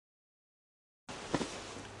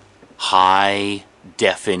high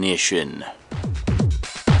definition.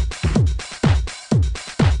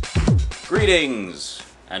 Greetings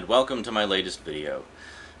and welcome to my latest video.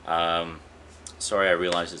 Sorry, I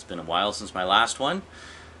realize it's been a while since my last one,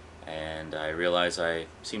 and I realize I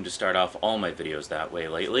seem to start off all my videos that way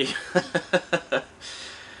lately.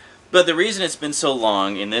 But the reason it's been so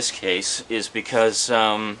long in this case is because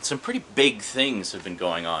some pretty big things have been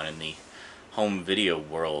going on in the home video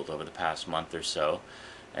world over the past month or so,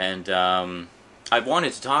 and I've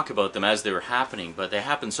wanted to talk about them as they were happening, but they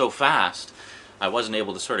happened so fast I wasn't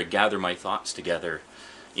able to sort of gather my thoughts together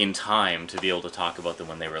in time to be able to talk about them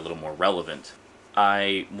when they were a little more relevant.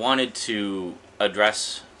 I wanted to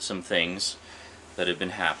address some things that have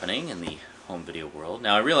been happening in the home video world.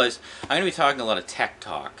 Now I realize I'm going to be talking a lot of tech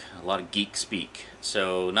talk, a lot of geek speak,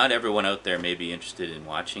 so not everyone out there may be interested in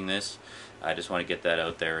watching this. I just want to get that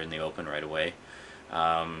out there in the open right away.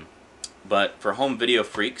 But for home video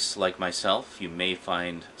freaks like myself, you may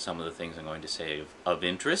find some of the things I'm going to say of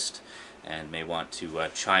interest, and may want to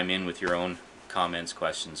chime in with your own comments,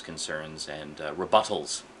 questions, concerns, and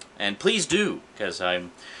rebuttals. And please do, because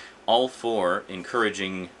I'm all for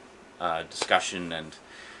encouraging discussion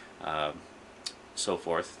and so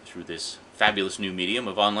forth through this fabulous new medium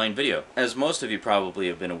of online video. As most of you probably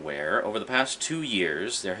have been aware, over the past 2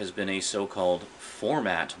 years there has been a so-called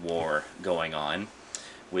format war going on,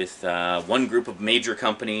 with one group of major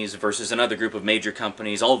companies versus another group of major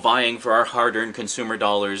companies, all vying for our hard-earned consumer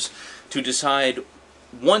dollars to decide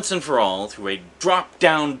once and for all, through a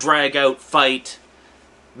drop-down, drag-out fight,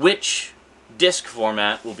 which disc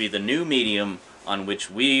format will be the new medium on which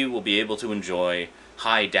we will be able to enjoy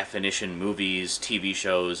high-definition movies, TV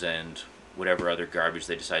shows, and whatever other garbage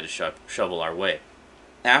they decide to shovel our way.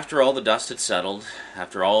 After all the dust had settled,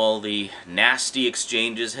 after all the nasty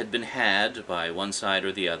exchanges had been had by one side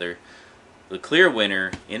or the other, the clear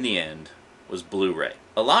winner, in the end, was Blu-ray.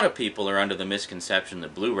 A lot of people are under the misconception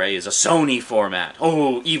that Blu-ray is a Sony format.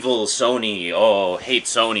 Oh, evil Sony. Oh, hate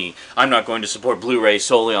Sony. I'm not going to support Blu-ray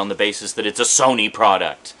solely on the basis that it's a Sony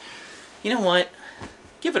product. You know what?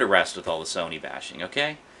 Give it a rest with all the Sony bashing,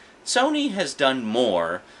 okay? Sony has done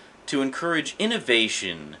more to encourage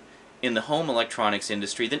innovation in the home electronics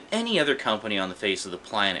industry than any other company on the face of the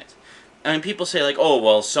planet. I mean, people say like, oh,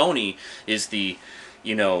 well, Sony is the,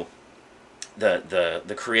 you know,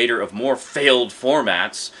 the creator of more failed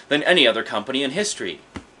formats than any other company in history.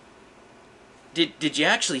 Did you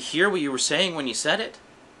actually hear what you were saying when you said it?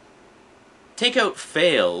 Take out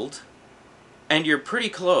failed, and you're pretty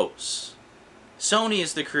close. Sony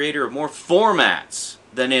is the creator of more formats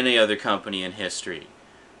than any other company in history.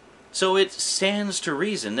 So it stands to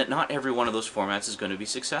reason that not every one of those formats is going to be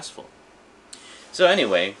successful. So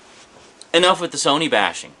anyway, enough with the Sony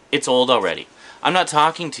bashing. It's old already. I'm not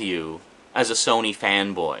talking to you as a Sony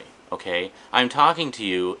fanboy, okay? I'm talking to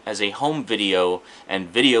you as a home video and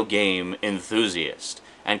video game enthusiast.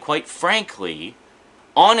 And quite frankly,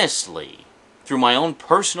 honestly, through my own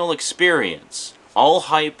personal experience, all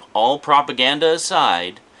hype, all propaganda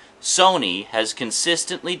aside, Sony has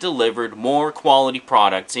consistently delivered more quality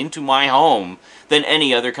products into my home than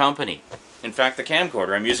any other company. In fact, the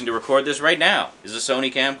camcorder I'm using to record this right now is a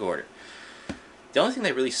Sony camcorder. The only thing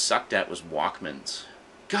they really sucked at was Walkmans.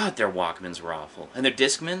 God, their Walkmans were awful. And their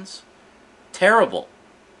Discmans? Terrible.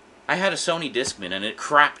 I had a Sony Discman and it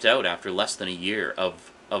crapped out after less than a year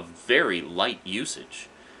of very light usage.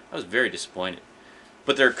 I was very disappointed.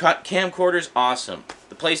 But their camcorders, awesome.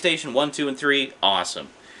 The PlayStation 1, 2, and 3, awesome.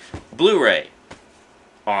 Blu-ray,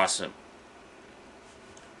 awesome.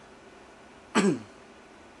 To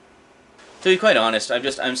be quite honest,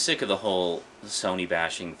 I'm sick of the whole Sony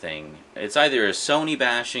bashing thing. It's either a Sony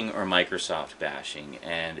bashing or Microsoft bashing,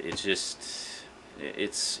 and it's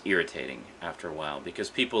irritating after a while, because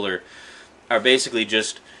people are basically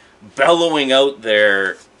just bellowing out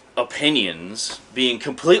their opinions, being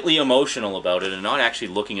completely emotional about it, and not actually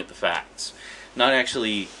looking at the facts, not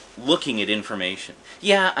actually looking at information.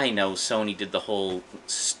 Yeah, I know Sony did the whole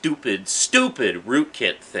stupid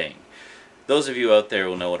rootkit thing. Those of you out there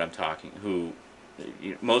will know what I'm talking.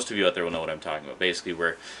 Most of you out there will know what I'm talking about. Basically,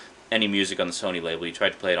 where any music on the Sony label, you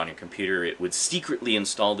tried to play it on your computer, it would secretly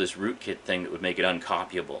install this rootkit thing that would make it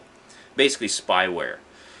uncopyable. Basically, spyware.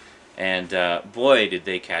 And boy, did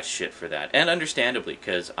they catch shit for that. And understandably,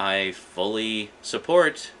 because I fully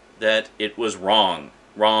support that it was wrong.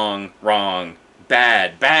 Wrong. Wrong.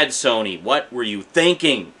 Bad. Bad, Sony. What were you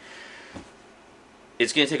thinking?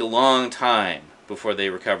 It's going to take a long time before they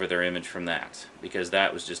recover their image from that, because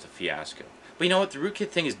that was just a fiasco. But you know what? The rootkit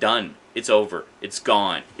thing is done. It's over. It's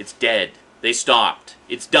gone. It's dead. They stopped.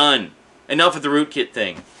 It's done. Enough of the rootkit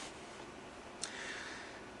thing.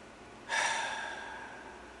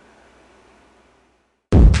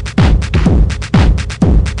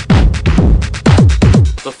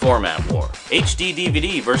 format war. HD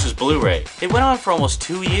DVD versus Blu-ray. It went on for almost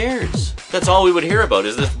 2 years. That's all we would hear about,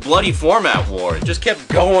 is this bloody format war. It just kept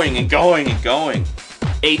going and going and going.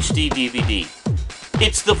 HD DVD.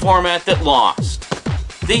 It's the format that lost.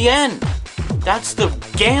 The end. That's the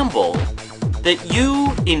gamble that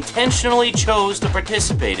you intentionally chose to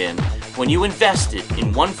participate in when you invested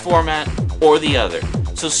in one format or the other.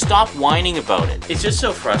 So stop whining about it. It's just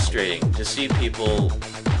so frustrating to see people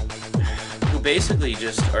who basically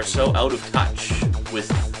just are so out of touch with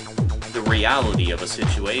the reality of a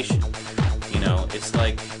situation. You know, it's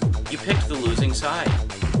like you picked the losing side.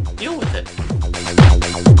 Deal with it.